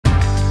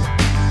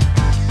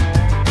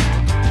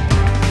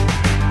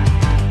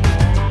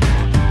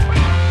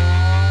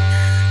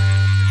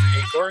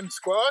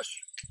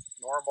squash,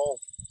 normal,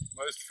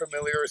 most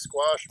familiar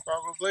squash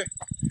probably.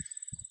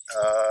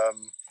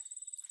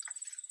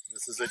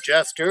 This is a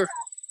jester.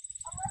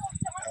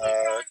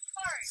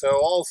 So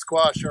all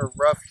squash are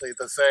roughly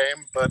the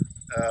same, but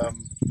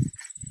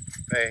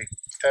they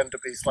tend to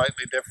be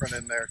slightly different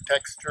in their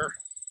texture.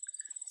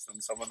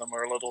 And some of them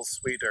are a little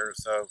sweeter.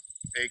 So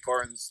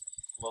acorns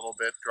a little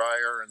bit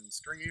drier and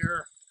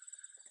stringier.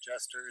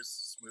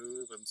 Jesters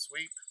smooth and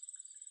sweet.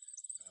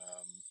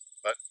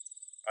 But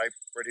I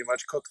pretty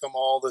much cook them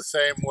all the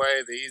same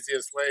way. The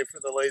easiest way for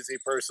the lazy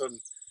person: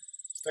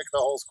 stick the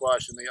whole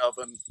squash in the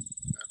oven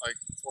at like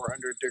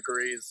 400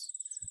 degrees.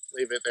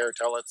 Leave it there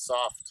till it's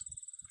soft.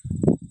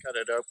 Cut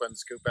it open,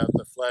 scoop out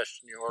the flesh,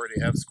 and you already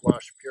have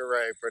squash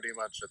puree pretty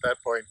much. At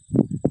that point,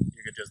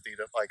 you could just eat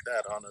it like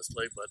that,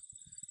 honestly. But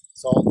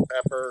salt,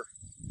 pepper,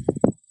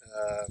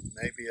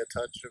 maybe a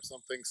touch of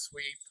something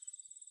sweet.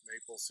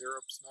 Maple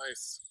syrup's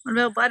nice. What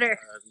about butter?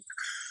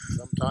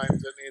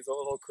 Sometimes it needs a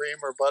little cream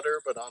or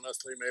butter, but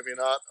honestly, maybe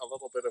not. A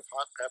little bit of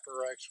hot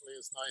pepper actually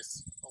is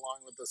nice,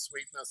 along with the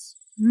sweetness.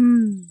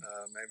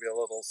 Maybe a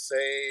little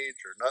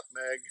sage or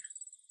nutmeg.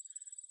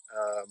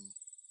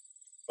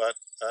 But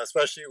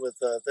especially with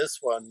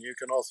this one, you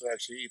can also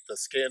actually eat the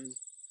skin.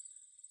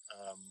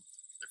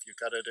 If you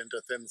cut it into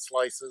thin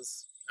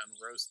slices and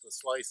roast the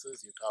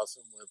slices, you toss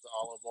them with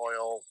olive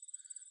oil,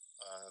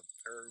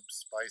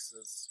 herbs,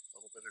 spices, a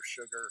little bit of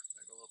sugar,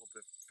 maybe a little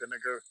bit of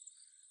vinegar,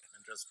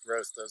 and just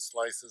roast those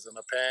slices in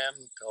a pan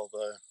until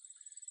the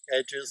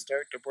edges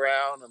start to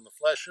brown and the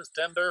flesh is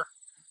tender.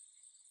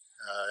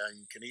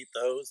 You can eat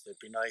those. They'd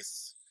be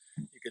nice.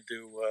 You could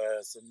do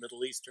some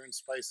Middle Eastern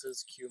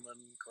spices, cumin,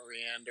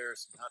 coriander,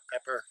 some hot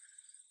pepper.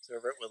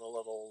 Serve it with a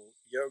little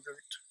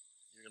yogurt.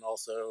 You can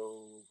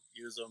also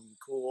use them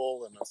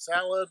cool in a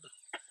salad.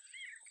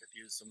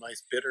 Use some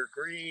nice bitter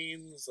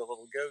greens, a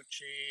little goat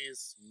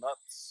cheese,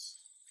 nuts,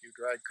 a few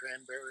dried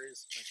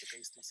cranberries, make a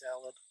tasty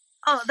salad.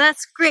 Oh,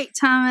 that's great,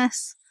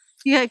 Thomas.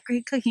 You got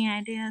great cooking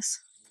ideas.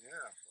 Yeah,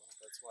 well,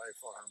 that's why I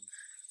farm.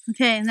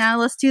 Okay, now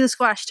let's do the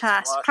squash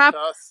toss.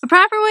 Toss. A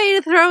proper way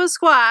to throw a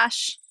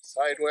squash.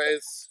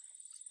 Sideways,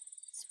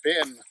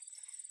 spin.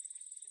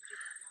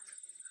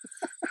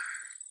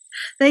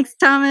 Thanks,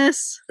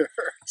 Thomas.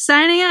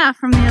 Signing off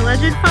from the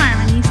Alleged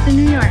Farm in Easton,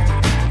 New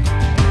York.